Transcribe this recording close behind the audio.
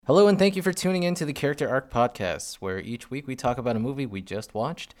Hello, and thank you for tuning in to the Character Arc Podcast, where each week we talk about a movie we just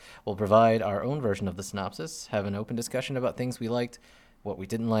watched. We'll provide our own version of the synopsis, have an open discussion about things we liked, what we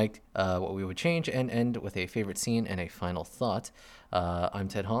didn't like, what we would change, and end with a favorite scene and a final thought. I'm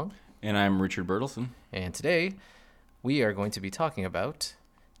Ted Hong. And I'm Richard Bertelson. And today we are going to be talking about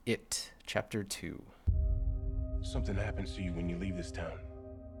It, Chapter 2. Something happens to you when you leave this town.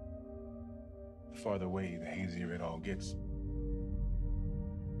 The farther away, the hazier it all gets.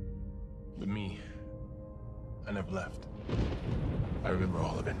 But me, I never left. I remember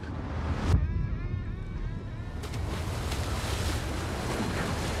all of it.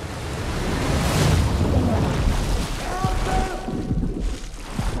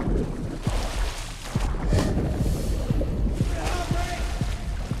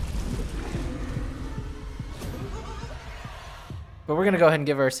 But we're going to go ahead and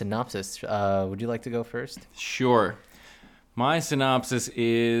give our synopsis. Would you like to go first? Sure. My synopsis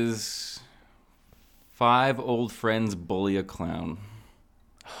is 5 old friends bully a clown.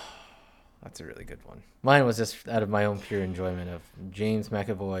 That's a really good one. Mine was just out of my own pure enjoyment of James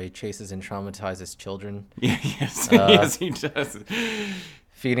McAvoy chases and traumatizes children. Yes, yes, he does.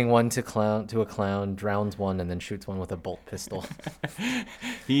 Feeding one to a clown, drowns one, and then shoots one with a bolt pistol.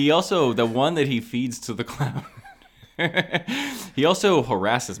 He also, the one that he feeds to the clown, he also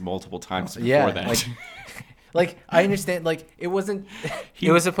harasses multiple times before that. Like, I understand, like, it wasn't,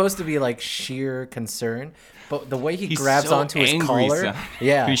 it was supposed to be, like, sheer concern, but the way he grabs so onto his angry, collar,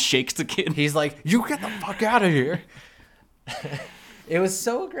 yeah. He shakes the kid. He's like, you get the fuck out of here. It was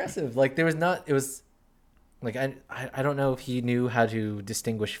so aggressive. Like, there was not, it was, like, I don't know if he knew how to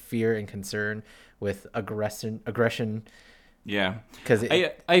distinguish fear and concern with aggression. Yeah, Because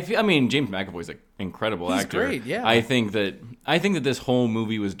I mean, James McAvoy's an incredible actor. He's great, yeah. I think that this whole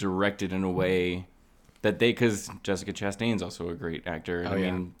movie was directed in a way that because Jessica Chastain's also a great actor. Oh, I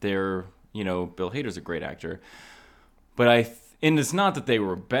mean, Bill Hader's a great actor. But and it's not that they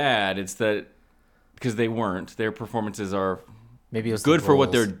were bad. It's that because they weren't. Their performances are maybe it was good the for what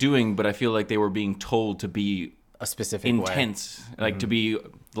roles, they're doing, but I feel like they were being told to be a specific intense, way. like to be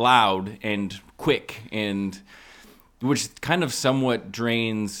loud and quick, and which kind of somewhat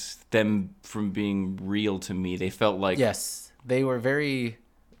drains them from being real to me. They felt like Yes, they were very,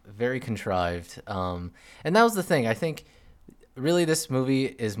 very contrived. And that was the thing. I think really this movie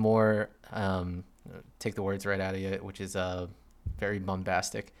is more, take the words right out of you, which is very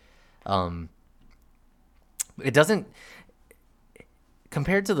bombastic. It doesn't,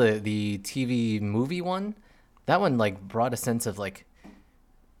 compared to the TV movie one, that one like brought a sense of like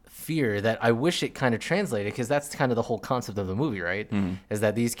fear that I wish it kind of translated, because that's kind of the whole concept of the movie, right? Is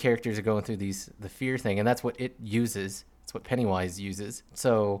that these characters are going through the fear thing, and that's what it uses. It's what Pennywise uses.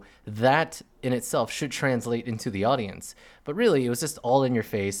 So that in itself should translate into the audience. But really, it was just all in your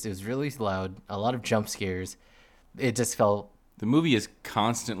face. It was really loud, a lot of jump scares. It just felt... The movie is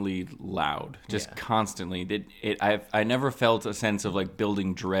constantly loud, just constantly. I never felt a sense of like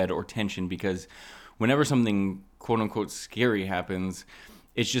building dread or tension, because whenever something quote unquote scary happens,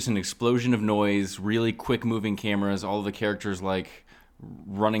 it's just an explosion of noise, really quick moving cameras, all of the characters like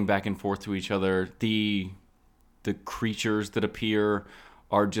running back and forth to each other. The creatures that appear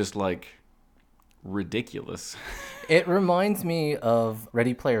are just like ridiculous. It reminds me of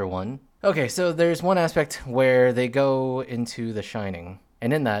Ready Player One. Okay, so there's one aspect where they go into The Shining,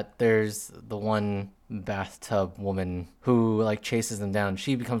 and in that there's the one bathtub woman who like chases them down.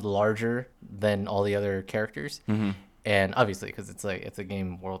 She becomes larger than all the other characters. And obviously, because it's a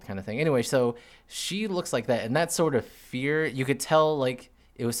game world kind of thing. Anyway, so she looks like that, and that sort of fear, you could tell like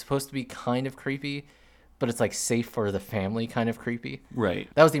it was supposed to be kind of creepy, but it's like safe for the family kind of creepy. Right.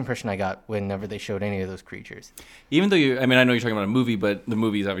 That was the impression I got whenever they showed any of those creatures. Even though I know you're talking about a movie, but the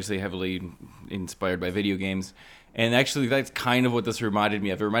movie is obviously heavily inspired by video games. And actually, that's kind of what this reminded me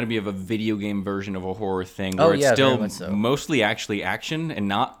of. It reminded me of a video game version of a horror thing where it's very still much so. mostly actually action and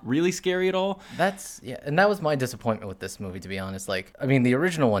not really scary at all. And that was my disappointment with this movie, to be honest. Like, I mean, the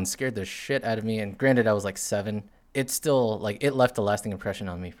original one scared the shit out of me, and granted, I was like 7. It's still like it left a lasting impression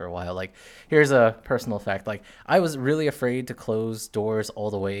on me for a while. Like, here's a personal fact: like, I was really afraid to close doors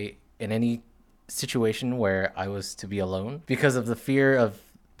all the way in any situation where I was to be alone because of the fear of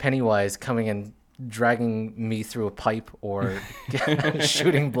Pennywise coming and dragging me through a pipe or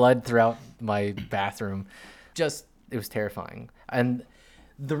shooting blood throughout my bathroom. It was terrifying. And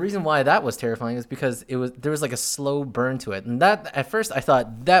the reason why that was terrifying is because there was like a slow burn to it. And that, at first, I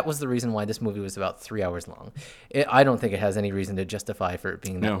thought that was the reason why this movie was about 3 hours long. I don't think it has any reason to justify for it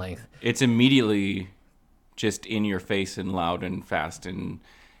being that length. It's immediately just in your face and loud and fast, and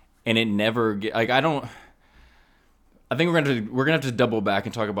it never like I think we're gonna have to double back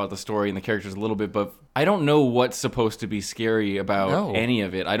and talk about the story and the characters a little bit, but I don't know what's supposed to be scary about any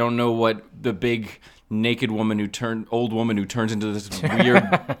of it. I don't know what the big naked old woman who turns into this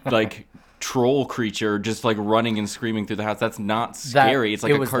weird like troll creature just like running and screaming through the house. That's not scary. It's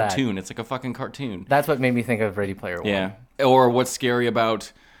like a cartoon. It's like a fucking cartoon. That's what made me think of Ready Player One. Yeah. Or what's scary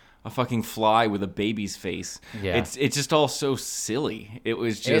about a fucking fly with a baby's face. Yeah. It's just all so silly. It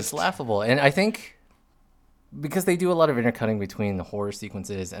was just... It's laughable. And I think because they do a lot of intercutting between the horror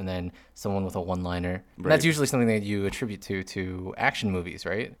sequences and then someone with a one-liner. Right. That's usually something that you attribute to action movies,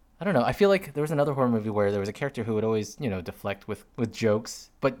 right? I don't know. I feel like there was another horror movie where there was a character who would always, deflect with jokes,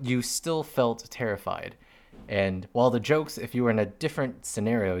 but you still felt terrified. And while the jokes, if you were in a different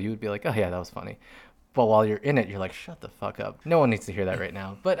scenario, you would be like, oh yeah, that was funny. But while you're in it, you're like, shut the fuck up. No one needs to hear that right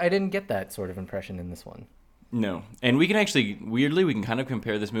now. But I didn't get that sort of impression in this one. No. And we can actually, weirdly, we can kind of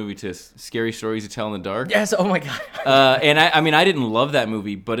compare this movie to Scary Stories to Tell in the Dark. Yes, oh my God. And I mean, I didn't love that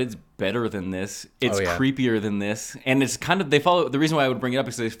movie, but it's better than this. It's creepier than this. And it's kind of, the reason why I would bring it up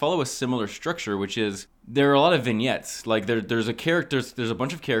is they follow a similar structure, which is there are a lot of vignettes. Like there's a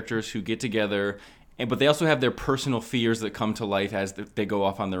bunch of characters who get together, but they also have their personal fears that come to life as they go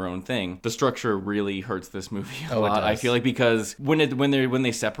off on their own thing. The structure really hurts this movie a lot. I feel like because when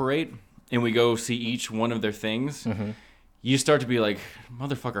they separate and we go see each one of their things, you start to be like,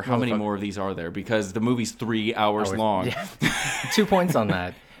 motherfucker, how many more of these are there? Because the movie's 3 hours long. Yeah. 2 points on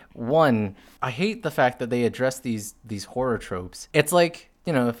that. One, I hate the fact that they address these horror tropes. It's like,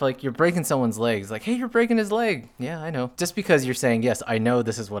 if like you're breaking someone's legs, like, hey, you're breaking his leg. Yeah, I know. Just because you're saying, yes, I know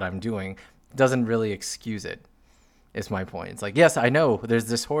this is what I'm doing, doesn't really excuse it, is my point. It's like, yes, I know there's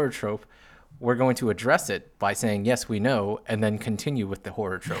this horror trope. We're going to address it by saying, yes, we know, and then continue with the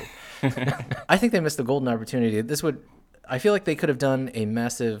horror trope. I think they missed a golden opportunity. I feel like they could have done a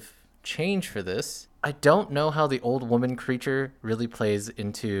massive change for this. I don't know how the old woman creature really plays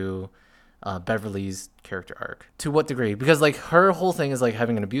into Beverly's character arc. To what degree? Because like her whole thing is like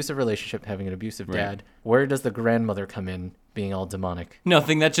having an abusive relationship, having an abusive dad. Where does the grandmother come in being all demonic?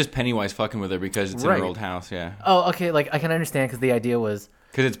 Nothing. That's just Pennywise fucking with her because it's in her old house. Yeah. Oh, okay. Like I can understand because the idea was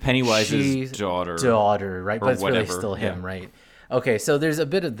because it's Pennywise's daughter, right? But it's really still him, right? Okay, so there's a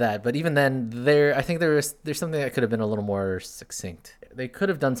bit of that, but even then, I think there's something that could have been a little more succinct. They could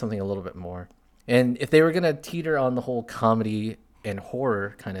have done something a little bit more, and if they were gonna teeter on the whole comedy and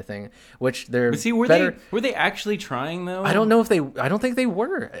horror kind of thing, which they're were they actually trying though? I don't know if I don't think they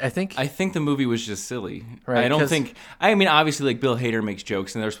were. I think the movie was just silly. Right, I mean, obviously, like Bill Hader makes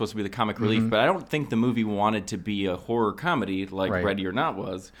jokes and they're supposed to be the comic relief, but I don't think the movie wanted to be a horror comedy like Ready or Not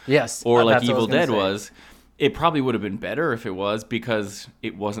was. Yes, or like Evil Dead was. It probably would have been better if it was because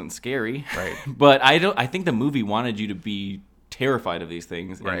it wasn't scary. Right. But I think the movie wanted you to be terrified of these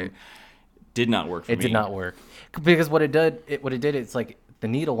things. Right. And did not work for me. It did not work. Because what it did, it's like the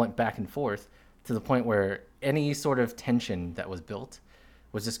needle went back and forth to the point where any sort of tension that was built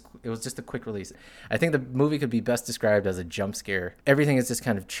was just a quick release. I think the movie could be best described as a jump scare. Everything is just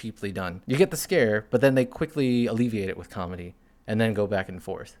kind of cheaply done. You get the scare, but then they quickly alleviate it with comedy and then go back and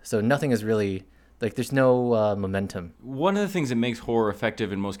forth. So nothing is really... Like, there's no momentum. One of the things that makes horror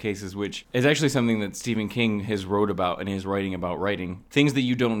effective in most cases, which is actually something that Stephen King has wrote about in his writing about writing, things that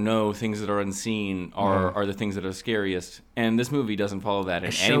you don't know, things that are unseen are the things that are scariest. And this movie doesn't follow that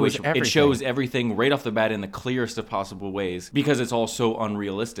in any way. It shows everything right off the bat in the clearest of possible ways. Because it's all so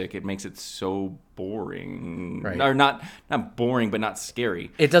unrealistic, it makes it so boring. Right. Or not boring, but not scary.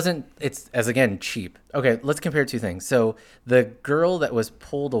 It's, as again, cheap. Okay, let's compare two things. So, the girl that was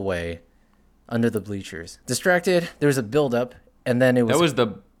pulled away... under the bleachers. Distracted, there was a build-up, and then it was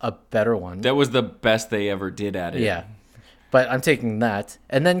a better one. That was the best they ever did at it. Yeah. But I'm taking that.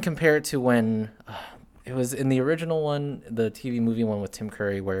 And then compare it to when... it was in the original one, the TV movie one with Tim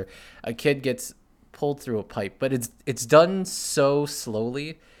Curry, where a kid gets pulled through a pipe. But it's done so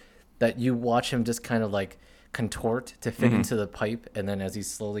slowly that you watch him just kind of like contort to fit into the pipe, and then as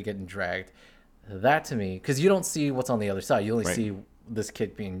he's slowly getting dragged. That to me... Because you don't see what's on the other side. You only see this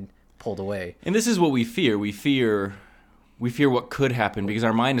kid being... pulled away. And this is what we fear. We fear what could happen because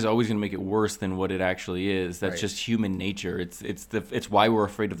our mind is always going to make it worse than what it actually is. That's just human nature. It's why we're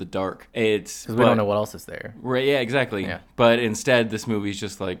afraid of the dark. It's because we don't know what else is there. Right? Yeah, exactly. Yeah. But instead, this movie's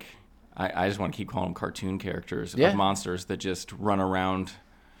just like I just want to keep calling them cartoon characters of monsters that just run around.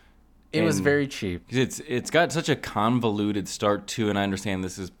 It was very cheap. It's got such a convoluted start too, and I understand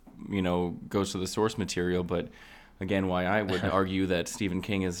this is goes to the source material, but. Again, why I would argue that Stephen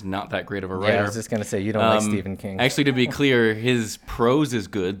King is not that great of a writer. Yeah, I was just going to say, you don't like Stephen King. Actually, to be clear, his prose is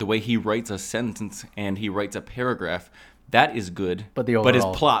good. The way he writes a sentence and he writes a paragraph, that is good. But his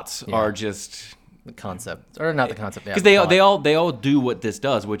plots are just the concept, or not the concept, because they all do what this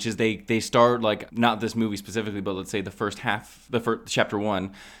does, which is they start like, not this movie specifically, but let's say the first chapter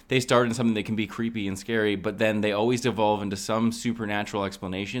 1, they start in something that can be creepy and scary, but then they always devolve into some supernatural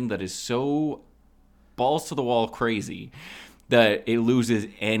explanation that is so balls to the wall crazy that it loses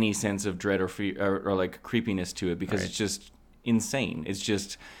any sense of dread or fear or like creepiness to it, because it's just insane. It's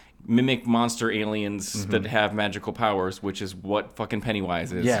just mimic monster aliens that have magical powers, which is what fucking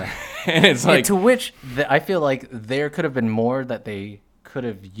Pennywise is. Yeah. And it's like, to which I feel like there could have been more that they could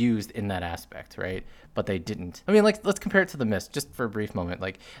have used in that aspect, right? But they didn't. I mean, like, let's compare it to The Mist just for a brief moment.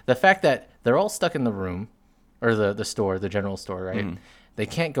 Like, the fact that they're all stuck in the room, or the store, the general store, right? They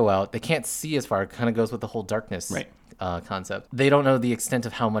can't go out. They can't see as far. It kind of goes with the whole darkness concept. They don't know the extent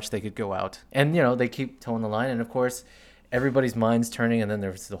of how much they could go out. And, they keep towing the line. And, of course, everybody's mind's turning, and then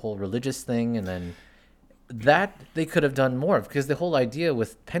there's the whole religious thing, and then that they could have done more of, because the whole idea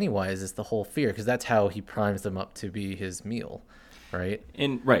with Pennywise is the whole fear, because that's how he primes them up to be his meal, right?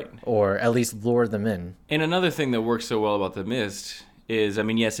 Or at least lure them in. And another thing that works so well about The Mist is, I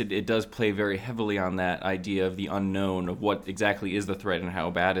mean, yes, it does play very heavily on that idea of the unknown, of what exactly is the threat and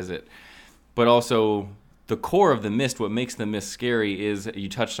how bad is it, but also the core of The Mist, what makes The Mist scary is, you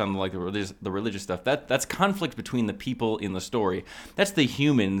touched on like the religious stuff. That's conflict between the people in the story. That's the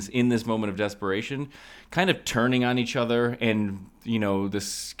humans in this moment of desperation, kind of turning on each other. And the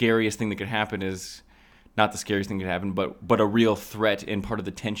scariest thing that could happen is not the scariest thing that could happen, but a real threat and part of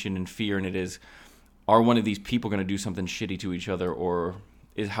the tension and fear. And it is, are one of these people going to do something shitty to each other, or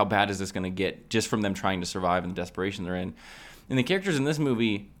how bad is this going to get just from them trying to survive and the desperation they're in? And the characters in this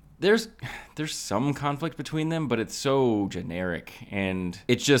movie, there's some conflict between them, but it's so generic, and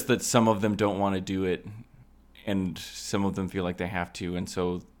it's just that some of them don't want to do it, and some of them feel like they have to, and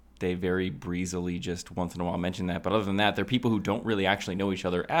so they very breezily just once in a while mention that. But other than that, they're people who don't really actually know each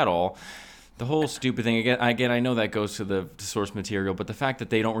other at all. The whole stupid thing, again, I know that goes to the source material, but the fact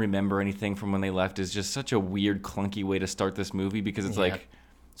that they don't remember anything from when they left is just such a weird, clunky way to start this movie, because it's like,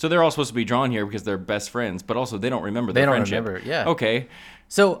 so they're all supposed to be drawn here because they're best friends, but also they don't remember their friendship. They don't remember, yeah. Okay.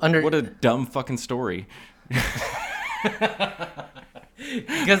 So what a dumb fucking story.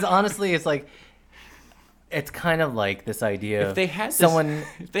 Because honestly, it's like, it's kind of like this idea if they had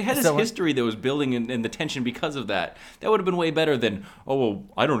this history that was building in the tension because of that, that would have been way better than, oh, well,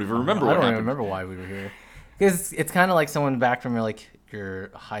 I don't even remember what happened. I don't even remember why we were here. Because it's kind of like someone back from your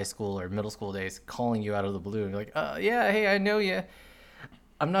high school or middle school days calling you out of the blue and be like, yeah, hey, I know you.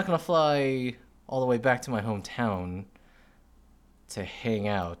 I'm not going to fly all the way back to my hometown to hang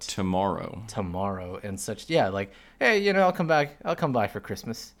out tomorrow and such. Yeah, like, hey, I'll come by for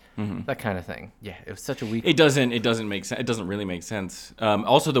Christmas. That kind of thing. Yeah, it was such a weak. It doesn't make sense. It doesn't really make sense.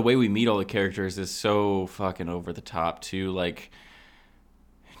 Also, the way we meet all the characters is so fucking over the top too. Like,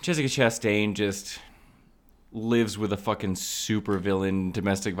 Jessica Chastain just lives with a fucking super villain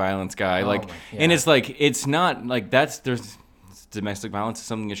domestic violence guy. And it's like, it's not like there's domestic violence is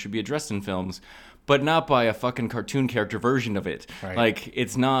something that should be addressed in films, but not by a fucking cartoon character version of it. Right. Like,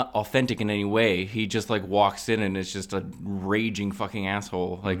 it's not authentic in any way. He just walks in and is just a raging fucking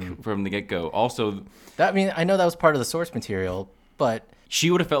asshole from the get-go. Also, I know that was part of the source material, but she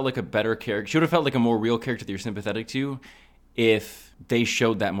would have felt like a better character. She would have felt like a more real character that you're sympathetic to if they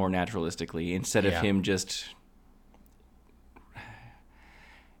showed that more naturalistically instead of him just.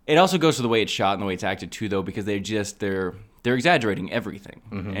 It also goes to the way it's shot and the way it's acted too, though, because they're exaggerating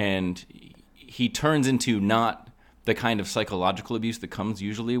everything. And he turns into not the kind of psychological abuse that comes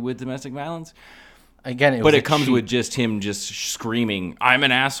usually with domestic violence. Again, it comes with just him just screaming, "I'm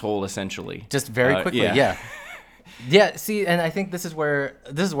an asshole," essentially. Just very quickly, yeah. Yeah, see, and I think this is where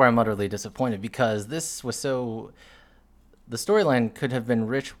I'm utterly disappointed, because this was so. The storyline could have been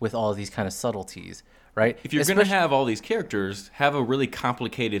rich with all of these kind of subtleties, right? If you're going to have all these characters, have a really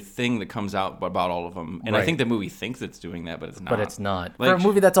complicated thing that comes out about all of them. And I think the movie thinks it's doing that, but it's not. But it's not. For a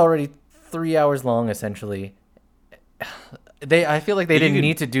movie that's already 3 hours long, essentially, I feel like they didn't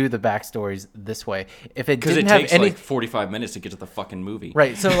need to do the backstories this way. If it didn't have takes 45 minutes to get to the fucking movie.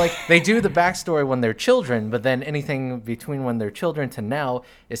 Right. So they do the backstory when they're children, but then anything between when they're children to now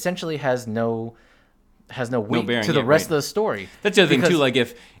essentially has no weight to the rest of the story. That's the other thing too. Like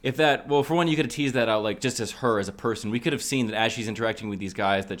if that, well, for one, you could have teased that out just as her as a person. We could have seen that as she's interacting with these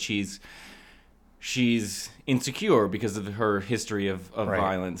guys that she's insecure because of her history of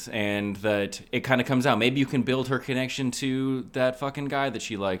violence, and that it kind of comes out. Maybe you can build her connection to that fucking guy that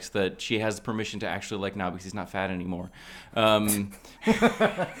she likes, that she has permission to actually like now because he's not fat anymore. No,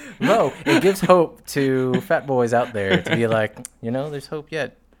 it gives hope to fat boys out there to be like, there's hope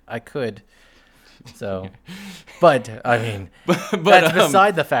yet. I could. So, but I mean, but that's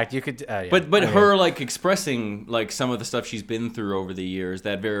beside the fact. You could, yeah, but I mean, her like expressing like some of the stuff she's been through over the years,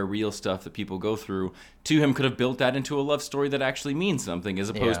 that very real stuff that people go through, to him could have built that into a love story that actually means something, as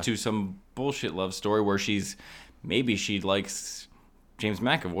opposed to some bullshit love story where maybe she likes James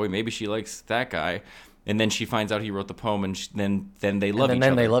McAvoy, maybe she likes that guy. And then she finds out he wrote the poem, and then they love each other. And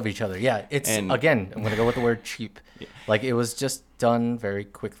then they love each other. Yeah, it's again. I'm gonna go with the word cheap. Like it was just done very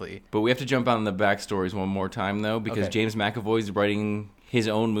quickly. But we have to jump on the backstories one more time though, because James McAvoy's writing his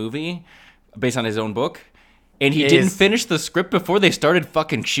own movie based on his own book, and he didn't finish the script before they started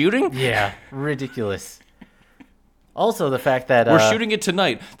fucking shooting. Yeah, ridiculous. Also, the fact that we're shooting it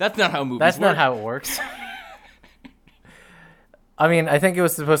tonight. That's not how movies work. That's not how it works. I mean, I think it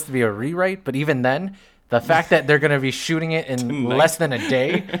was supposed to be a rewrite, but even then, the fact that they're going to be shooting it in less than a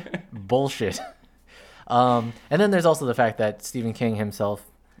day, bullshit. And then there's also the fact that Stephen King himself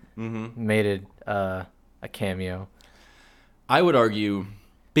made it a cameo. I would argue,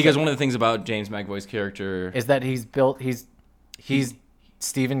 because one of the things about James McAvoy's character is that he's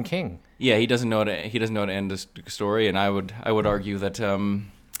Stephen King. Yeah, he doesn't know how to end a story, and I would argue that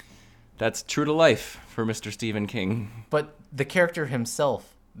that's true to life for Mr. Stephen King. But the character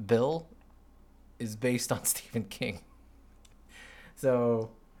himself, Bill, is based on Stephen King. So,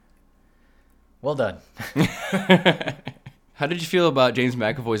 well done. How did you feel about James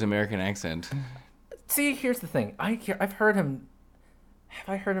McAvoy's American accent? See, here's the thing. I've heard him. Have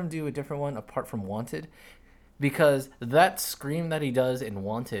I heard him do a different one apart from Wanted? Because that scream that he does in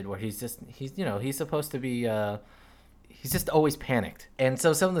Wanted, where he's supposed to be, he's just always panicked. And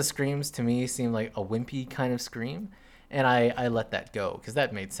so some of the screams to me seem like a wimpy kind of scream. And I let that go because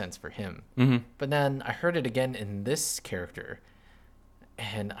that made sense for him. Mm-hmm. But then I heard it again in this character,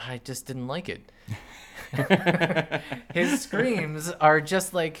 and I just didn't like it. His screams are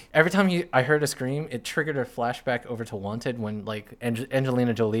just like, every time I heard a scream, it triggered a flashback over to Wanted when like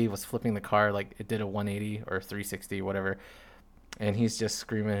Angelina Jolie was flipping the car, like it did a 180 or 360, whatever. And he's just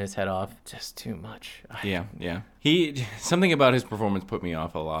screaming his head off. Just too much. Yeah. Something about his performance put me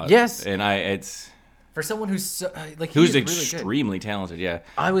off a lot. Yes. And for someone who's who's extremely talented, yeah.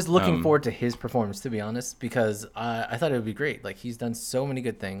 I was looking forward to his performance, to be honest, because I thought it would be great. Like, he's done so many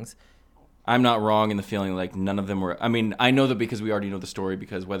good things. I'm not wrong in the feeling like none of them were. I mean, I know that because we already know the story,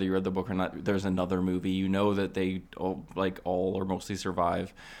 because whether you read the book or not, there's another movie. You know that they all or mostly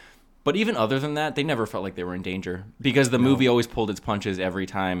survive. But even other than that, they never felt like they were in danger, because the movie always pulled its punches every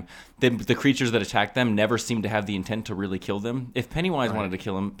time. The creatures that attacked them never seemed to have the intent to really kill them. If Pennywise wanted to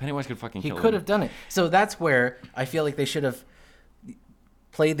kill him, Pennywise could fucking kill him. He could have done it. So that's where I feel like they should have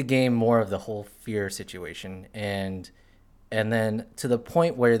played the game more of the whole fear situation, and then to the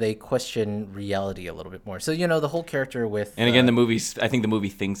point where they question reality a little bit more. So, the whole character with... And again, I think the movie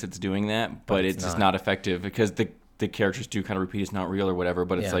thinks it's doing that, but it's just not effective, because the characters do kind of repeat it's not real or whatever,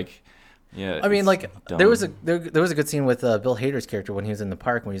 but it's like... Yeah, I mean, like dumb. there was a good scene with Bill Hader's character when he was in the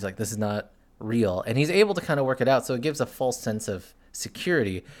park, when he's like, "This is not real," and he's able to kind of work it out. So it gives a false sense of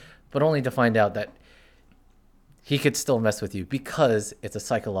security, but only to find out that he could still mess with you because it's a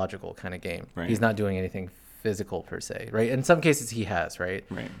psychological kind of game. Right. He's not doing anything physical per se, right? In some cases, he has, right?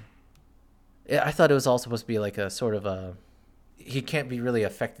 Right. I thought it was all supposed to be like a sort of he can't be really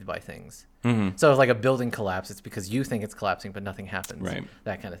affected by things. Mm-hmm. So if like a building collapses, it's because you think it's collapsing, but nothing happens. Right.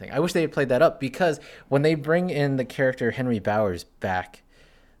 That kind of thing. I wish they had played that up, because when they bring in the character Henry Bowers back,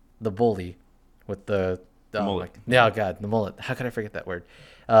 the bully with the mullet. The mullet. How could I forget that word?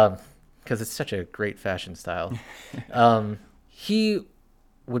 Because it's such a great fashion style. He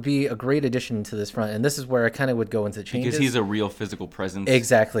would be a great addition to this front, and this is where I kind of would go into changes. Because he's a real physical presence.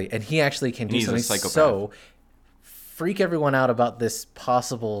 Exactly, and he actually can do something so freak everyone out about this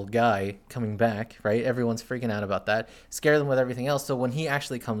possible guy coming back, right? Everyone's freaking out about that. Scare them with everything else. So when he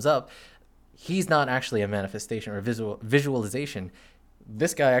actually comes up, he's not actually a manifestation or visualization.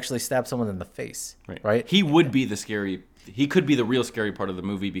 This guy actually stabbed someone in the face, right? He would be he could be the real scary part of the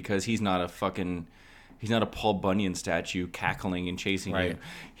movie, because he's not a Paul Bunyan statue cackling and chasing you.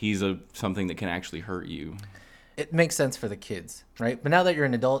 He's something that can actually hurt you. It makes sense for the kids, right? But now that you're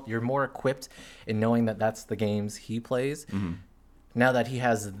an adult, you're more equipped in knowing that that's the games he plays. Mm-hmm. Now that he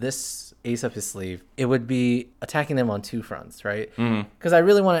has this ace up his sleeve, it would be attacking them on two fronts, right? Because I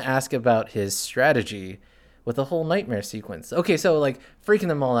really want to ask about his strategy with the whole nightmare sequence. Okay, so like freaking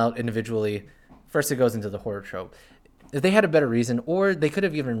them all out individually, first it goes into the horror trope. If they had a better reason, or they could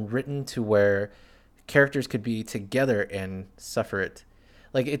have even written to where characters could be together and suffer it.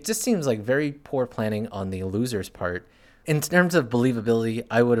 Like, it just seems like very poor planning on the loser's part. In terms of believability,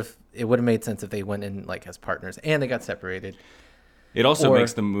 it would have made sense if they went in like as partners and they got separated. It also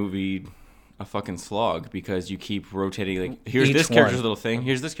makes the movie a fucking slog because you keep rotating. Like, here's Each this character's one. little thing.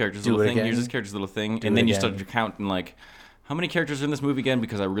 Here's this character's Do little it thing. Here's again. this character's little thing. Do And it then you again. start counting, like, how many characters are in this movie again?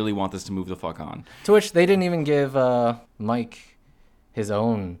 Because I really want this to move the fuck on. To which they didn't even give Mike his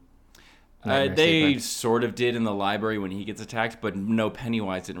own. nightmare They sequence. sort of did in the library when he gets attacked, but no,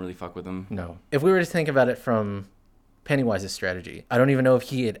 Pennywise didn't really fuck with him. No. If we were to think about it from Pennywise's strategy, I don't even know if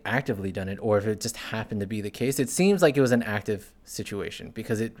he had actively done it or if it just happened to be the case. It seems like it was an active situation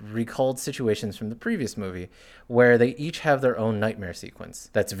because it recalled situations from the previous movie where they each have their own nightmare sequence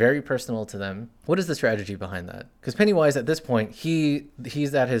that's very personal to them. What is the strategy behind that? Because Pennywise at this point, he's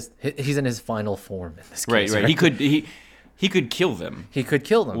in his final form in this case. Right. He could kill them. He could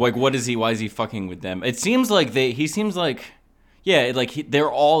kill them. Like, what is he? Why is he fucking with them? It seems like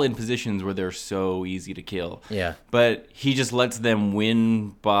they're all in positions where they're so easy to kill. Yeah. But he just lets them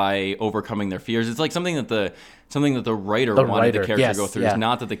win by overcoming their fears. It's like something that the writer wanted the character yes, to go through. yeah. It's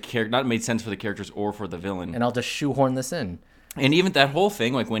not that not made sense for the characters or for the villain. And I'll just shoehorn this in. And even that whole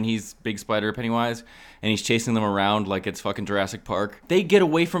thing, like when he's Big Spider Pennywise and he's chasing them around like it's fucking Jurassic Park, they get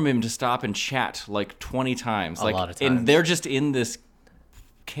away from him to stop and chat like 20 times. A lot of times. And they're just in this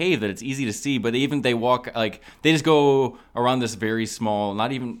cave that it's easy to see, but they walk, like, they just go around this very small,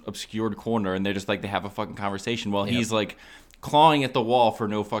 not even obscured corner, and they're just like, they have a fucking conversation while he's like clawing at the wall for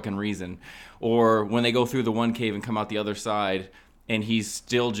no fucking reason. Or when they go through the one cave and come out the other side and he's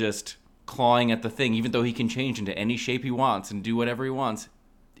still just clawing at the thing, even though he can change into any shape he wants and do whatever he wants.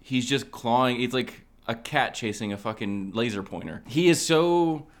 He's just clawing. It's like a cat chasing a fucking laser pointer. He is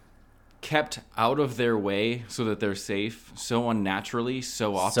so kept out of their way so that they're safe, so unnaturally,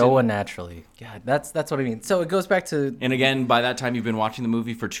 so often. So unnaturally. God, that's what I mean. So it goes back to... And again, by that time, you've been watching the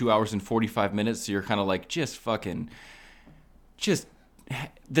movie for 2 hours and 45 minutes, so you're kind of like,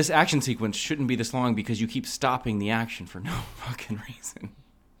 this action sequence shouldn't be this long because you keep stopping the action for no fucking reason.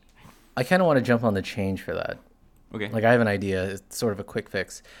 I kind of want to jump on the change for that. Okay. Like, I have an idea. It's sort of a quick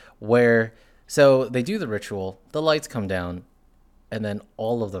fix. So they do the ritual, the lights come down, and then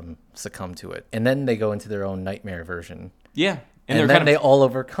all of them succumb to it. And then they go into their own nightmare version. Yeah. And then they all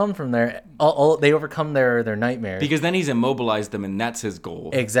overcome from there. They overcome their nightmare. Because then he's immobilized them, and that's his goal.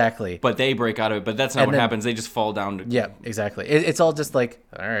 Exactly. But they break out of it. But that's not what happens. They just fall down. Yeah, exactly. It's all just like,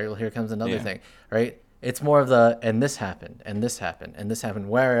 all right, well, here comes another thing, right? It's more of and this happened, and this happened, and this happened.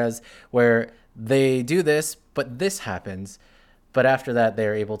 Whereas where they do this, but this happens, but after that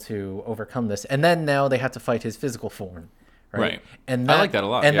they're able to overcome this, and then now they have to fight his physical form, right? And I like that a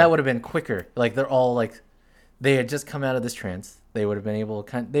lot. And that would have been quicker. Like, they're all like, they had just come out of this trance. They would have been able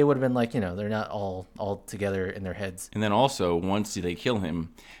to they would have been like, they're not all together in their heads. And then also, once they kill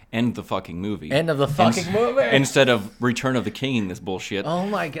him, end the fucking movie. End of the fucking movie. Instead of Return of the King in this bullshit. Oh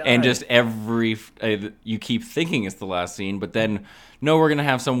my God. And just you keep thinking it's the last scene, but then, no, we're going to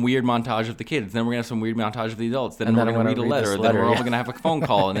have some weird montage of the kids. Then we're going to have some weird montage of the adults. Then we're going to read a letter. Then we're all going to have a phone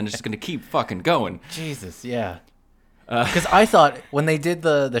call. And then it's just going to keep fucking going. Jesus, yeah. Because I thought when they did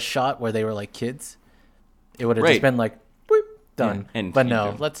the shot where they were like kids, it would have just been like, boop, done. Yeah, and but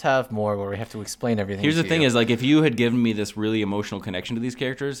no, let's have more where we have to explain everything. Here's the thing is, like, if you had given me this really emotional connection to these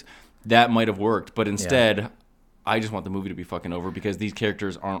characters, that might have worked. But instead, I just want the movie to be fucking over because these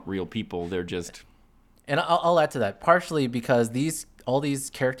characters aren't real people. They're just... And I'll add to that, partially because all these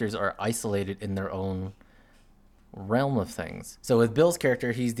characters are isolated in their own realm of things. So with Bill's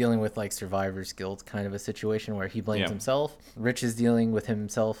character, he's dealing with like survivor's guilt kind of a situation where he blames himself. Rich is dealing with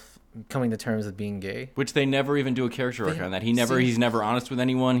himself coming to terms with being gay, which they never even do a character arc on that. He's never honest with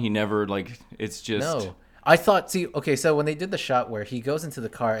anyone. He never, like, it's just... No. I thought, okay, so when they did the shot where he goes into the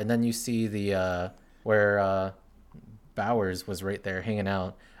car and then you see the where Bowers was right there hanging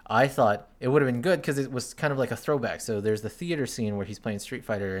out, I thought it would have been good because it was kind of like a throwback. So there's the theater scene where he's playing Street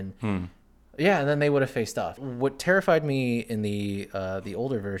Fighter and yeah, and then they would have faced off. What terrified me in the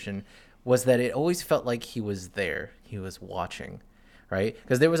older version was that it always felt like he was there. He was watching, right?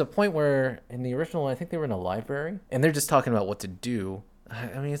 Because there was a point where in the original one, I think they were in a library and they're just talking about what to do.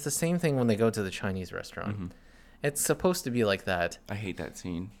 I mean, it's the same thing when they go to the Chinese restaurant. Mm-hmm. It's supposed to be like that. I hate that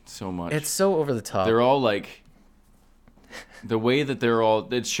scene so much. It's so over the top. They're all like... the way that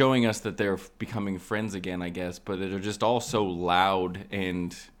it's showing us that they're becoming friends again, I guess, but they're just all so loud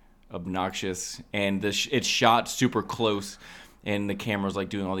and obnoxious, and it's shot super close, and the camera's like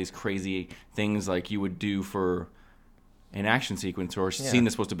doing all these crazy things like you would do for an action sequence or a scene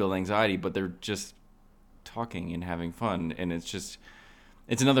that's supposed to build anxiety, but they're just talking and having fun, and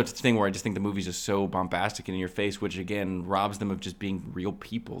it's another thing where I just think the movie's just so bombastic and in your face, which again robs them of just being real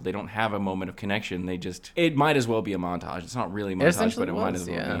people. They don't have a moment of connection. It might as well be a montage. It's not really a montage, but it might as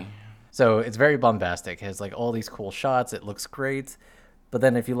well be. So it's very bombastic. It has like all these cool shots. It looks great. But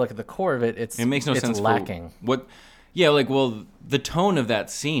then if you look at the core of it, It makes no it's sense lacking. for what. Yeah, like, well, the tone of that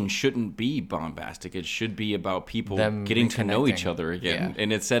scene shouldn't be bombastic. It should be about people Them getting to know each reconnecting. other again. Yeah.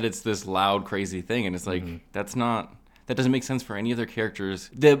 And it said it's this loud, crazy thing, and it's like that's not. That doesn't make sense for any other characters.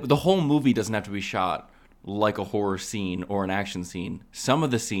 The whole movie doesn't have to be shot like a horror scene or an action scene. Some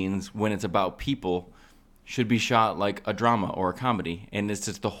of the scenes, when it's about people, should be shot like a drama or a comedy, and it's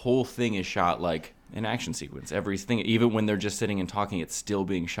just the whole thing is shot like an action sequence. Everything, even when they're just sitting and talking, it's still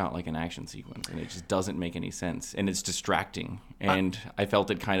being shot like an action sequence, and it just doesn't make any sense, and it's distracting, and I felt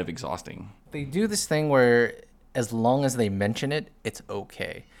it kind of exhausting. They do this thing where as long as they mention it, it's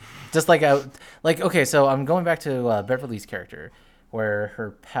okay. Just like okay, so I'm going back to Beverly's character, where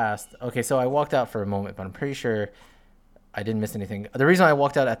her past. Okay, so I walked out for a moment, but I'm pretty sure I didn't miss anything. The reason I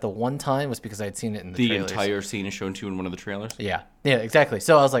walked out at the one time was because I had seen it in the trailers. Entire scene is shown to you in one of the trailers. Yeah, exactly.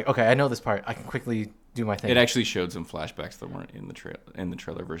 So I was like, okay, I know this part. I can quickly do my thing. It actually showed some flashbacks that weren't in the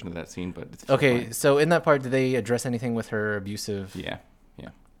trailer version of that scene, but it's okay. fine. So in that part, did they address anything with her abusive Yeah.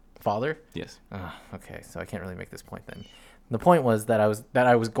 father? Yes. Okay, so I can't really make this point then. The point was that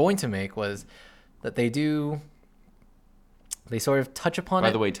I was going to make was that they sort of touch upon it.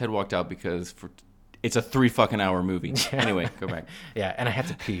 By the way, Ted walked out because it's a 3 fucking hour movie. Anyway, go back. Yeah, and I had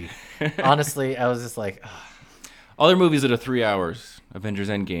to pee. Honestly, I was just like, ugh. Other movies that are 3 hours: Avengers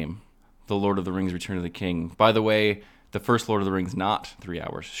Endgame, The Lord of the Rings: Return of the King. By the way, the first Lord of the Rings not 3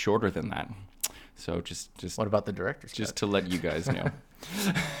 hours, shorter than that. So just What about the director's just cut? to let you guys know,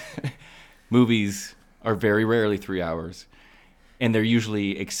 movies are very rarely 3 hours, and they're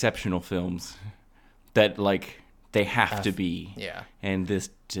usually exceptional films that they have to be. Yeah. And this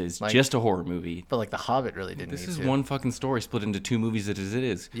is just a horror movie. But like The Hobbit really didn't This need is to. one fucking story split into 2 movies as it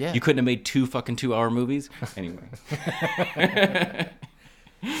is. Yeah. You couldn't have made 2 fucking 2-hour movies? Anyway.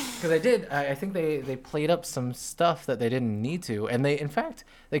 Because I think they played up some stuff that they didn't need to, and in fact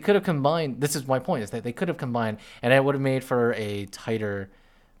they could have combined. This is my point: is that they could have combined, and it would have made for a tighter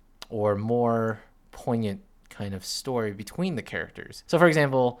or more poignant kind of story between the characters. So, for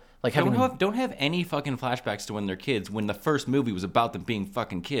example, like having Don't have any fucking flashbacks to when they're kids, when the first movie was about them being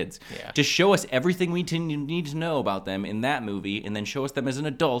fucking kids. Yeah. Just show us everything we need to know about them in that movie, and then show us them as an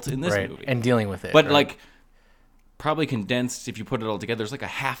adult in this right movie. and dealing with it, But right? probably condensed, if you put it all together, there's like a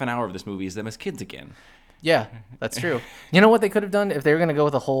half an hour of this movie is them as kids again. Yeah, that's true. You know what they could have done if they were going to go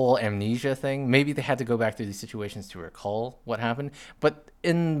with the whole amnesia thing? Maybe they had to go back through these situations to recall what happened. But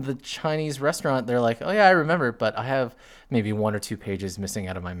in the Chinese restaurant, they're like, oh, yeah, I remember, but I have maybe 1 or 2 pages missing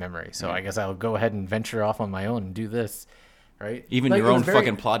out of my memory. So I guess I'll go ahead and venture off on my own and do this, right? Even Like, your it own was very-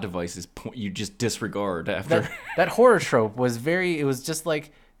 fucking plot devices, you just disregard after. that horror trope was it was just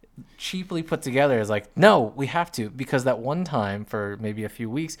like cheaply put together. It's like, no, we have to, because that one time for maybe a few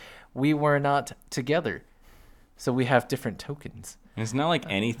weeks, we were not together. So we have different tokens. And it's not like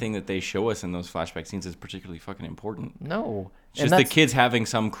anything that they show us in those flashback scenes is particularly fucking important. No. It's And just the that's- kids having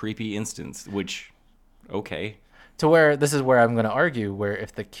some creepy instance, which, okay. To where this is where I'm going to argue, where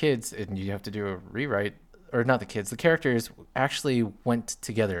if the kids, and you have to do a rewrite, or not the kids, the characters actually went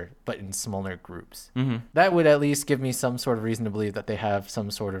together, but in smaller groups. Mm-hmm. That would at least give me some sort of reason to believe that they have some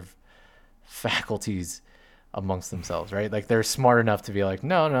sort of faculties amongst themselves, right? Like they're smart enough to be like,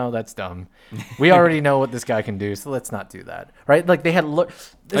 no, that's dumb. We already know what this guy can do, so let's not do that, right? Like they had Bill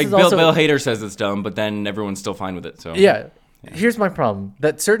Hader says it's dumb, but then everyone's still fine with it. So yeah. Here's my problem: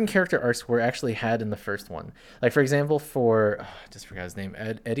 that certain character arcs were actually had in the first one. Like for example, I just forgot his name,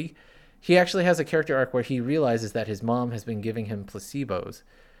 Eddie. He actually has a character arc where he realizes that his mom has been giving him placebos,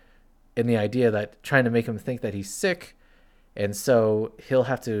 and the idea that trying to make him think that he's sick, and so he'll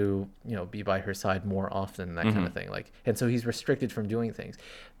have to be by her side more often, that kind of thing. Like, and so he's restricted from doing things.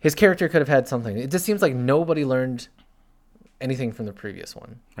 His character could have had something. It just seems like nobody learned anything from the previous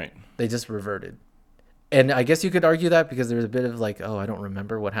one. Right. They just reverted. And I guess you could argue that because there's a bit of like, oh, I don't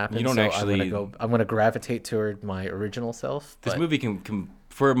remember what happened. You don't so actually- I'm gonna gravitate toward my original self. This but- movie can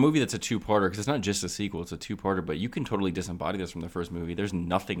for a movie that's a 2-parter, because it's not just a sequel, it's a 2-parter, but you can totally disembody this from the first movie. There's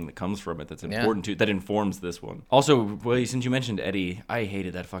nothing that comes from it that's important that informs this one. Also, well, since you mentioned Eddie, I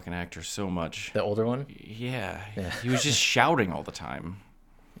hated that fucking actor so much. the older one. Yeah. He was just shouting all the time.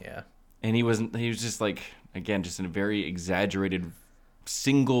 Yeah. And he was just like, again, just in a very exaggerated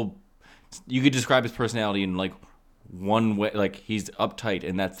single, you could describe his personality in like one way, like he's uptight,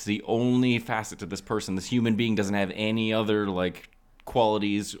 and that's the only facet to this person. This human being doesn't have any other like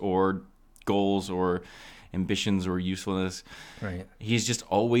qualities or goals or ambitions or usefulness. Right. He's just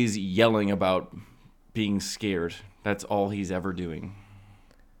always yelling about being scared. That's all he's ever doing.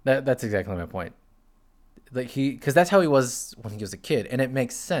 That's exactly my point. Like because that's how he was when he was a kid, and it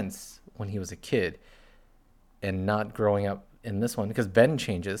makes sense when he was a kid, and not growing up in this one because Ben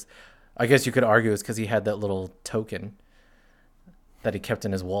changes. I guess you could argue it's because he had that little token that he kept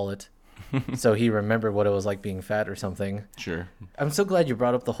in his wallet. So he remembered what it was like being fat or something. Sure. I'm so glad you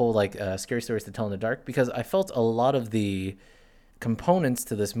brought up the whole like scary stories to tell in the dark because I felt a lot of the components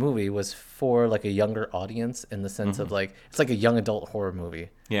to this movie was for like a younger audience in the sense of like it's like a young adult horror movie.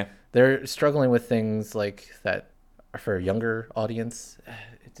 Yeah. They're struggling with things like that are for a younger audience.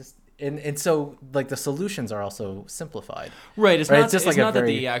 It just and so like the solutions are also simplified. Right. It's Right, not it's just it's like a not that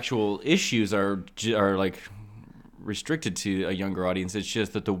very- the actual issues are like restricted to a younger audience. It's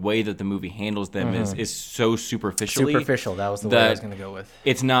just that the way that the movie handles them is so superficially. Superficial. That was the way I was that going to go with.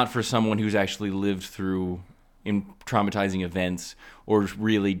 It's not for someone who's actually lived through traumatizing events or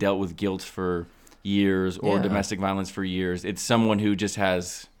really dealt with guilt for years or Yeah. domestic violence for years. It's someone who just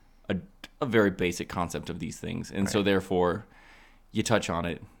has a very basic concept of these things. And so therefore you touch on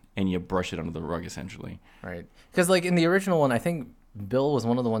it and you brush it under the rug essentially. Right. Because like in the original one, I think Bill was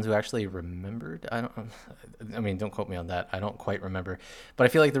one of the ones who actually remembered. I mean, don't quote me on that. I don't quite remember. But I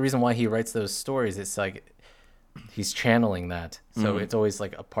feel like the reason why he writes those stories, it's like he's channeling that. So it's always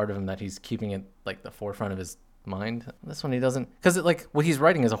like a part of him that he's keeping it like the forefront of his mind. This one he doesn't. Because like what he's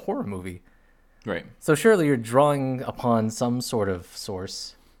writing is a horror movie. Right. So surely you're drawing upon some sort of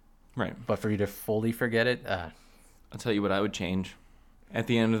source. Right. But for you to fully forget it, I'll tell you what I would change. At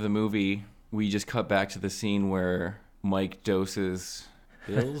the end of the movie, we just cut back to the scene where Mike doses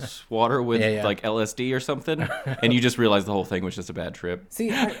Bill's water with Yeah. like LSD or something, and you just realize the whole thing was just a bad trip.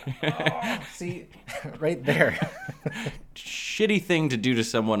 see, see, right there. Shitty thing to do to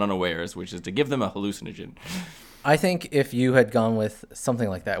someone unawares, which is to give them a hallucinogen. I think if you had gone with something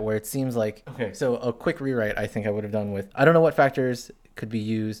like that, where it seems like, okay, so a quick rewrite, I think I would have done with, I don't know what factors could be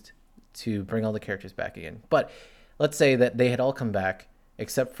used to bring all the characters back again, but let's say that they had all come back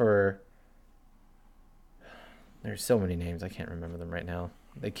except for, there's so many names, I can't remember them right now.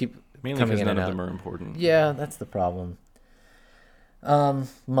 They keep Mainly coming because in none and of out. them are important. Yeah, that's the problem.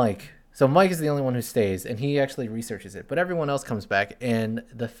 Mike. So Mike is the only one who stays, and he actually researches it. But everyone else comes back, and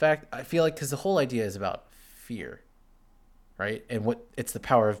the fact I feel like because the whole idea is about fear, right? And what it's the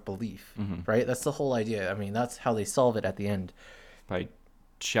power of belief, right? That's the whole idea. I mean, that's how they solve it at the end. By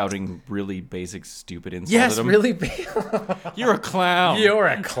shouting really basic, stupid insults Yes, at him. really. You're a clown. You're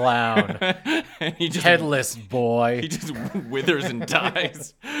a clown, And he just headless boy, he just withers and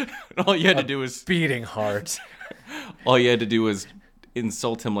dies. And all you had to do was beating heart.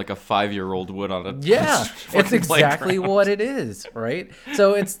 insult him like a 5-year-old would on a Yeah, fucking it's exactly playground. what it is, right?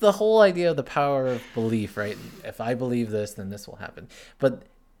 So it's the whole idea of the power of belief, right? If I believe this, then this will happen. But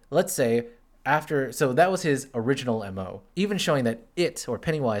let's say so that was his original MO, even showing that it or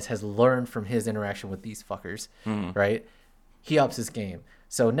Pennywise has learned from his interaction with these fuckers, right? He ups his game.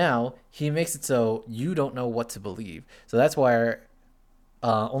 So now he makes it so you don't know what to believe. So that's why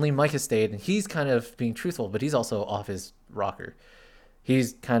only Mike has stayed, and he's kind of being truthful, but he's also off his rocker.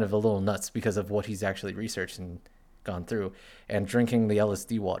 He's kind of a little nuts because of what he's actually researched and gone through and drinking the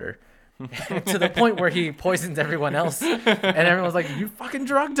LSD water to the point where he poisons everyone else. And everyone's like, you fucking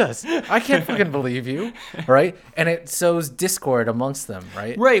drugged us. I can't fucking believe you. Right. And it sows discord amongst them.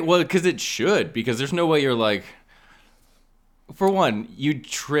 Right. Right, well, because it should, because there's no way you're like, for one, you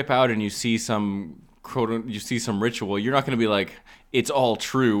trip out and you see some ritual, you're not going to be like, it's all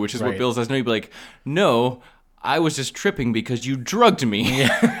true, which is what Right. Bill says. No, you'd be like, no, I was just tripping because you drugged me.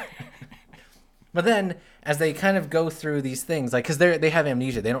 But then as they kind of go through these things, like, because they have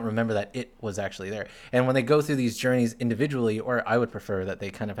amnesia, they don't remember that it was actually there. And when they go through these journeys individually, or I would prefer that they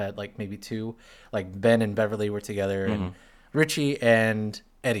kind of had like maybe two, like Ben and Beverly were together, and Richie and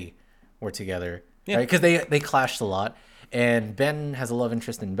Eddie were together, right? Because they clashed a lot. And Ben has a love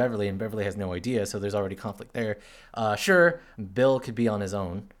interest in Beverly, and Beverly has no idea, so there's already conflict there. Sure, Bill could be on his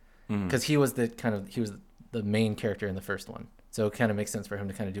own because he was the main character in the first one. So it kind of makes sense for him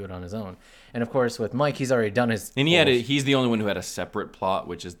to kind of do it on his own. And of course, with Mike, he's already done his. And he's the only one who had a separate plot,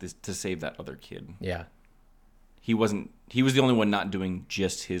 which is this, to save that other kid. Yeah, He was the only one not doing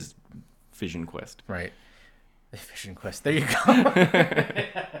just his vision quest. right. The Vision Quest. There you go.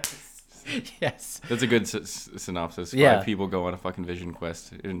 Yes. That's a good synopsis. Yeah. 5 people go on a fucking vision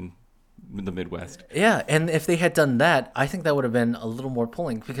quest in the Midwest. Yeah, and if they had done that, I think that would have been a little more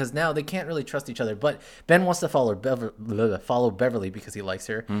pulling because now they can't really trust each other. But Ben wants to follow Beverly because he likes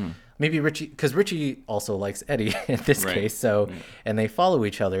her. Maybe Richie, because Richie also likes Eddie in this Right. case. So, and they follow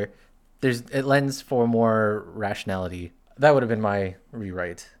each other. It lends for more rationality. That would have been my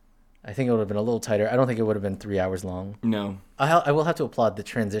rewrite. I think it would have been a little tighter. I don't think it would have been 3 hours long. No. I will have to applaud the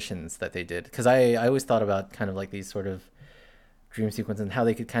transitions that they did because I always thought about kind of like these sort of dream sequence and how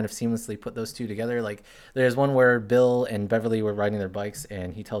they could kind of seamlessly put those two together. Like there's one where Bill and Beverly were riding their bikes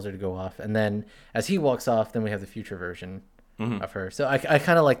and he tells her to go off, and then as he walks off, then we have the future version of her. So I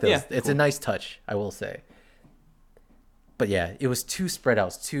kind of like those. Yeah, it's cool. a nice touch, I will say. But yeah, it was too spread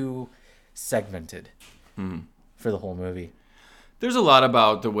out, too segmented for the whole movie. There's a lot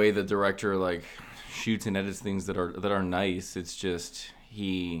about the way the director like shoots and edits things that are nice. It's just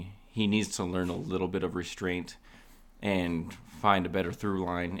he needs to learn a little bit of restraint and find a better through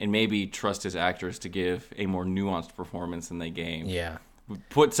line, and maybe trust his actors to give a more nuanced performance than they gave. Yeah.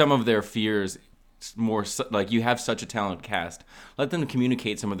 Put some of their fears more like, you have such a talented cast. Let them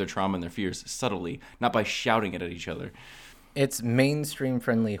communicate some of their trauma and their fears subtly, not by shouting it at each other. It's mainstream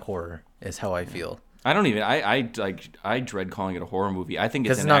friendly horror is how I feel. I don't even. I dread calling it a horror movie. I think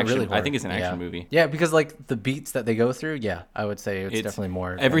it's an not action. really horror. I think it's an action movie. Yeah, because like the beats that they go through, yeah, I would say it's definitely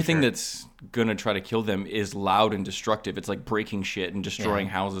more. Everything adventure. that's gonna try to kill them is loud and destructive. It's like breaking shit and destroying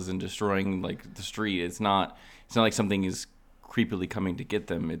houses and destroying like the street. It's not like something is creepily coming to get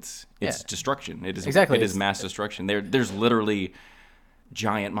them. It's destruction. It is Exactly. It is mass destruction. There's literally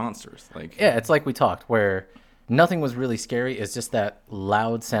giant monsters. Like Yeah, it's like we talked where nothing was really scary. It's just that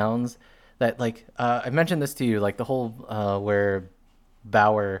loud sounds that like I mentioned this to you, like the whole where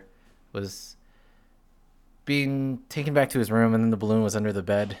Bauer was being taken back to his room and then the balloon was under the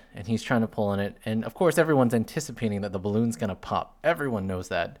bed and he's trying to pull on it, and of course everyone's anticipating that the balloon's gonna pop. Everyone knows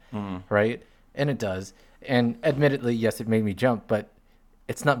that, right? And it does. And admittedly, yes, it made me jump, but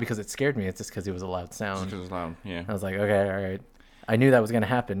it's not because it scared me. It's just because it was a loud sound. because it's loud. Yeah. I was like, okay, all right. I knew that was gonna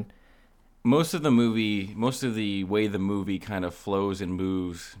happen. Most of the way the movie kind of flows and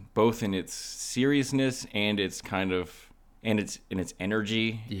moves, both in its seriousness and its kind of and its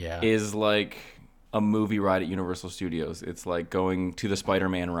energy, is like a movie ride at Universal Studios. It's like going to the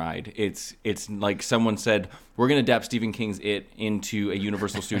Spider-Man ride. It's like someone said, we're gonna adapt Stephen King's It into a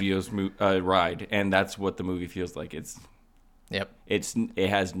Universal Studios ride, and that's what the movie feels like. It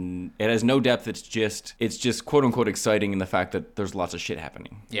has no depth. It's just quote unquote exciting in the fact that there's lots of shit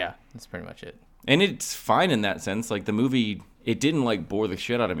happening. Yeah, that's pretty much it. And it's fine in that sense. Like the movie, it didn't like bore the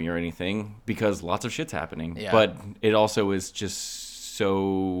shit out of me or anything because lots of shit's happening. Yeah. But it also is just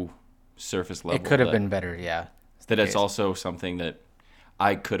so surface level. It could have been better, yeah. That it's also something that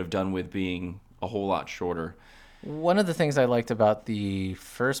I could have done with being a whole lot shorter. One of the things I liked about the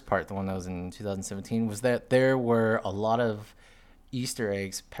first part, the one that was in 2017, was that there were a lot of Easter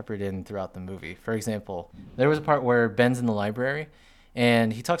eggs peppered in throughout the movie. For example, there was a part where Ben's in the library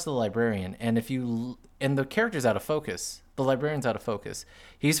and he talks to the librarian, and and the character's out of focus. The librarian's out of focus.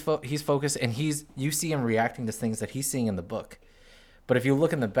 He's focused, and you see him reacting to things that he's seeing in the book. But if you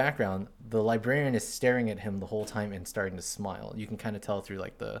look in the background, the librarian is staring at him the whole time and starting to smile. You can kind of tell through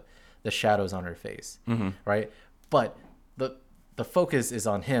like the shadows on her face, right? But the focus is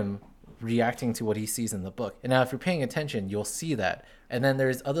on him reacting to what he sees in the book. And now if you're paying attention, you'll see that. And then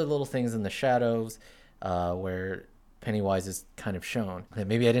there's other little things in the shadows where Pennywise is kind of shown. And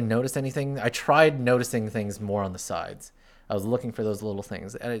maybe I didn't notice anything. I tried noticing things more on the sides. I was looking for those little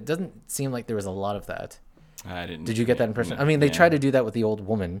things. And it doesn't seem like there was a lot of that. I didn't. Did you get that impression? I mean, they tried to do that with the old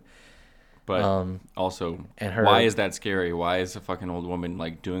woman. But also, and her, why is that scary? Why is a fucking old woman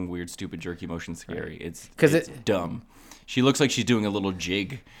like doing weird, stupid, jerky motion scary? Right. It's it's dumb. She looks like she's doing a little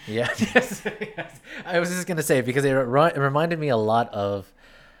jig. Yeah, yes. I was just gonna say because it reminded me a lot of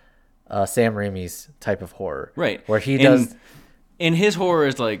Sam Raimi's type of horror, right? Where he does. And his horror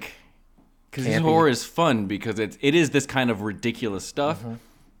is like, because his horror is fun because it is this kind of ridiculous stuff,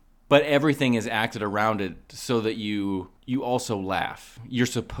 but everything is acted around it so that you also laugh. You're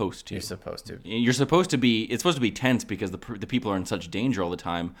supposed to. You're supposed to. You're supposed to be. It's supposed to be tense because the people are in such danger all the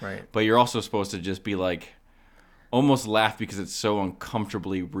time. Right. But you're also supposed to just be like, almost laugh because it's so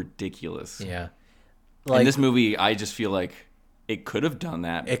uncomfortably ridiculous. Yeah. In this movie, I just feel like it could have done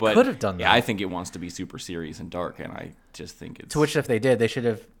that. It could have done that. Yeah, I think it wants to be super serious and dark, and I just think it's... To which, if they did, they should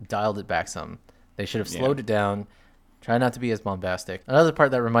have dialed it back some. They should have slowed it down, try not to be as bombastic. Another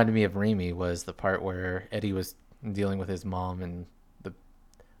part that reminded me of Raimi was the part where Eddie was dealing with his mom and the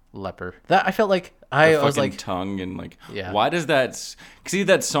leper. That I felt like I was like tongue and like why does that? See,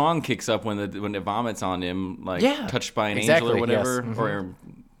 that song kicks up when it vomits on him, like touched by an angel or whatever, or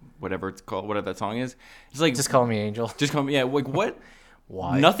whatever it's called, whatever that song is. It's like just call me angel. Just call me. Yeah, like what?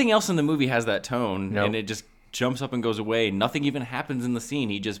 Why? Nothing else in the movie has that tone, and it just jumps up and goes away. Nothing even happens in the scene.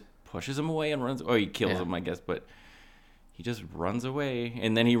 He just pushes him away and runs. Or he kills him, I guess, but he just runs away,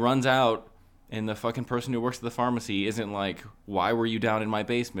 and then he runs out. And the fucking person who works at the pharmacy isn't like, why were you down in my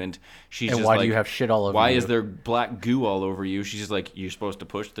basement? She's And just why like, do you have shit all over why you? is there black goo all over you? She's just like, you're supposed to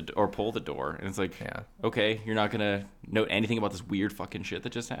push or pull the door. And it's like, Yeah. okay, you're not going to note anything about this weird fucking shit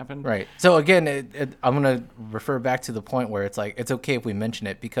that just happened? Right. So again, I'm going to refer back to the point where it's like, it's okay if we mention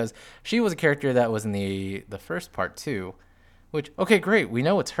it, because she was a character that was in the first part too, which, okay, great. We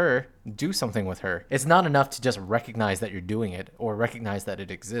know it's her. Do something with her. It's not enough to just recognize that you're doing it or recognize that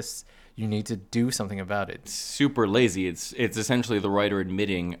it exists. You need to do something about it. Super lazy. It's essentially the writer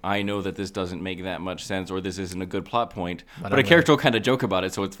admitting, I know that this doesn't make that much sense or this isn't a good plot point, but a character will kind of joke about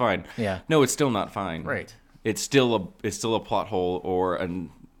it, so it's fine. Yeah. No, it's still not fine. Right. It's still a plot hole or a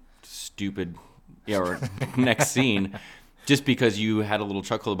stupid or next scene. Just because you had a little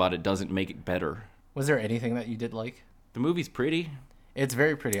chuckle about it doesn't make it better. Was there anything that you did like? The movie's pretty. It's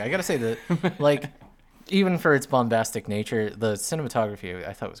very pretty. I gotta say that, like, even for its bombastic nature, the cinematography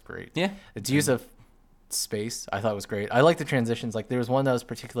I thought was great. Yeah. Its use of space I thought was great. I like the transitions. Like, there was one that was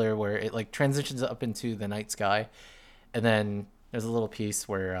particular where it like transitions up into the night sky, and then there's a little piece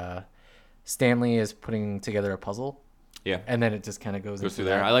where Stanley is putting together a puzzle. Yeah. And then it just kind of goes into through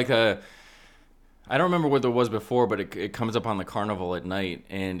there. that. I like I don't remember what there was before, but it comes up on the carnival at night,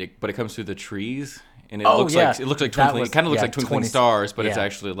 but it comes through the trees. And it looks like twinkling. It kind of looks like twinkling stars, but it's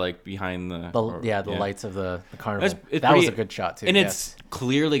actually like behind the lights of the carnival. It's that was a good shot too. And it's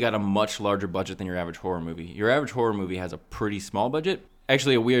clearly got a much larger budget than your average horror movie. Your average horror movie has a pretty small budget.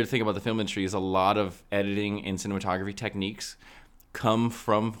 Actually, a weird thing about the film industry is a lot of editing and cinematography techniques come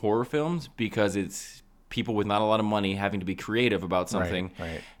from horror films because it's people with not a lot of money having to be creative about something.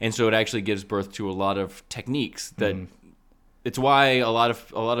 Right. And so it actually gives birth to a lot of techniques that it's why a lot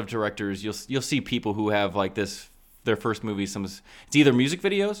of directors you'll see people who have like their first movie it's either music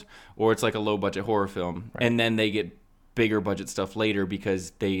videos or it's like a low budget horror film, and then they get bigger budget stuff later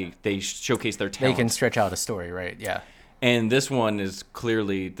because they showcase their talent. They can stretch out a story, right? Yeah. And this one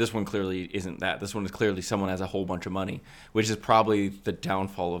clearly isn't that. This one is clearly someone has a whole bunch of money, which is probably the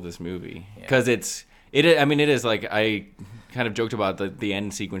downfall of this movie because it is like I kind of joked about the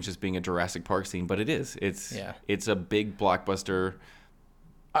end sequence just being a Jurassic Park scene, but it is. It's a big blockbuster.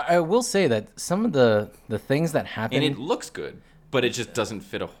 I will say that some of the things that happen, and it looks good, but it just doesn't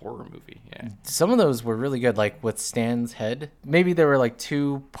fit a horror movie. Yeah. Some of those were really good, like with Stan's head. Maybe there were like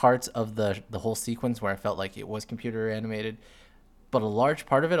two parts of the whole sequence where I felt like it was computer animated, but a large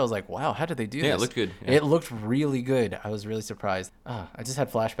part of it, I was like, wow, how did they do this? Yeah, it looked good. Yeah. It looked really good. I was really surprised. I just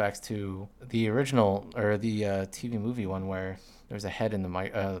had flashbacks to the original, or the TV movie one where there's a head in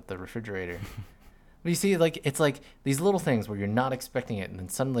the refrigerator. But you see, like, it's like these little things where you're not expecting it, and then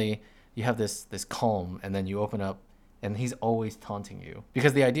suddenly you have this calm, and then you open up, and he's always taunting you.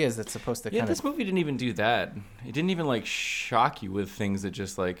 Because the idea is it's supposed to this movie didn't even do that. It didn't even, like, shock you with things that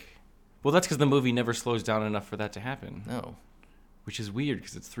just, like... Well, that's because the movie never slows down enough for that to happen. No. Which is weird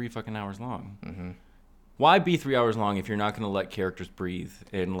because it's 3 fucking hours long. Mm-hmm. Why be 3 hours long if you're not going to let characters breathe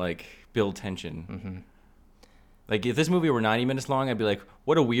and like build tension? Mm-hmm. Like if this movie were 90 minutes long, I'd be like,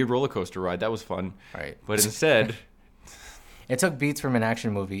 what a weird roller coaster ride. That was fun. Right. But instead... It took beats from an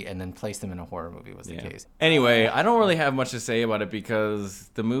action movie and then placed them in a horror movie was the case. Anyway, I don't really have much to say about it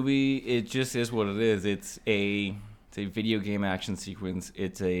because the movie, it just is what it is. It's a video game action sequence.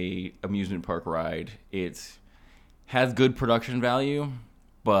 It's a amusement park ride. It's has good production value,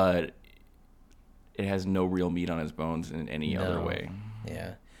 but it has no real meat on its bones in any other way.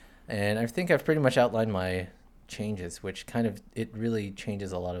 Yeah. And I think I've pretty much outlined my changes, which kind of, it really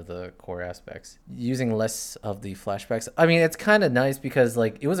changes a lot of the core aspects. Using less of the flashbacks. I mean, it's kind of nice because,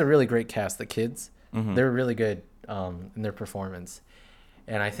 like, it was a really great cast. The kids, they were really good in their performance.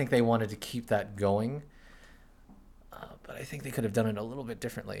 And I think they wanted to keep that going. But I think they could have done it a little bit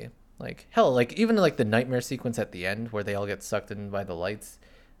differently. Like, hell, like, even like the nightmare sequence at the end where they all get sucked in by the lights,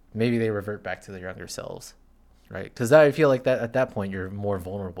 maybe they revert back to their younger selves, right? Because I feel like that at that point you're more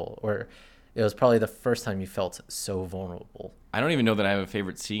vulnerable, or it was probably the first time you felt so vulnerable. I don't even know that I have a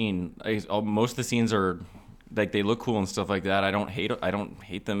favorite scene. Most of the scenes are like they look cool and stuff like that. I don't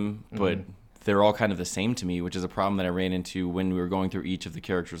hate them, but they're all kind of the same to me, which is a problem that I ran into when we were going through each of the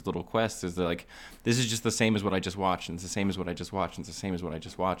characters' little quests. Is that like this is just the same as what I just watched, and it's the same as what I just watched, and it's the same as what I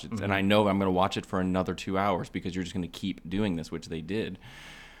just watched, and I know I'm going to watch it for another 2 hours because you're just going to keep doing this, which they did.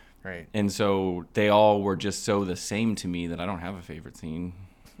 Right. And so they all were just so the same to me that I don't have a favorite scene.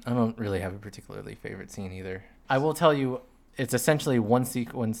 I don't really have a particularly favorite scene either. I will tell you, it's essentially one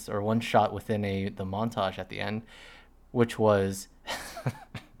sequence or one shot within the montage at the end, which was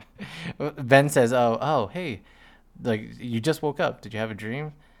Ben says, "Oh, hey, like you just woke up. Did you have a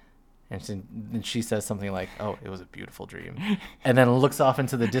dream?" And she says something like, "Oh, it was a beautiful dream," and then looks off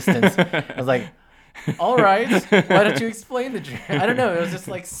into the distance. I was like, "All right, why don't you explain the dream?" I don't know. It was just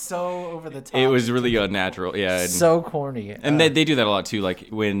like so over the top. It was really unnatural. Yeah. So corny. And they do that a lot too. Like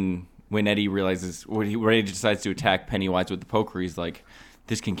when Eddie realizes, when he decides to attack Pennywise with the poker, he's like,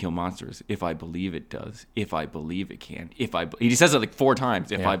 "This can kill monsters if I believe it does. If I believe it can. He says it like 4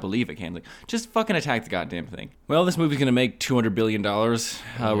 times. If I believe it can." Like, just fucking attack the goddamn thing. Well, this movie's gonna make $200 billion,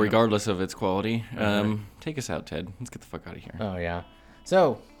 regardless of its quality. Take us out, Ted. Let's get the fuck out of here. Oh yeah.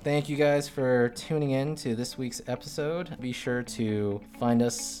 So thank you guys for tuning in to this week's episode. Be sure to find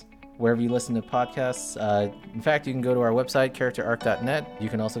us wherever you listen to podcasts. In fact, you can go to our website, characterarc.net. You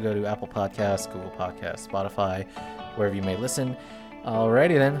can also go to Apple Podcasts, Google Podcasts, Spotify, wherever you may listen.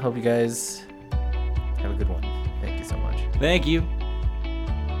 Alrighty then. Hope you guys have a good one. Thank you so much. Thank you.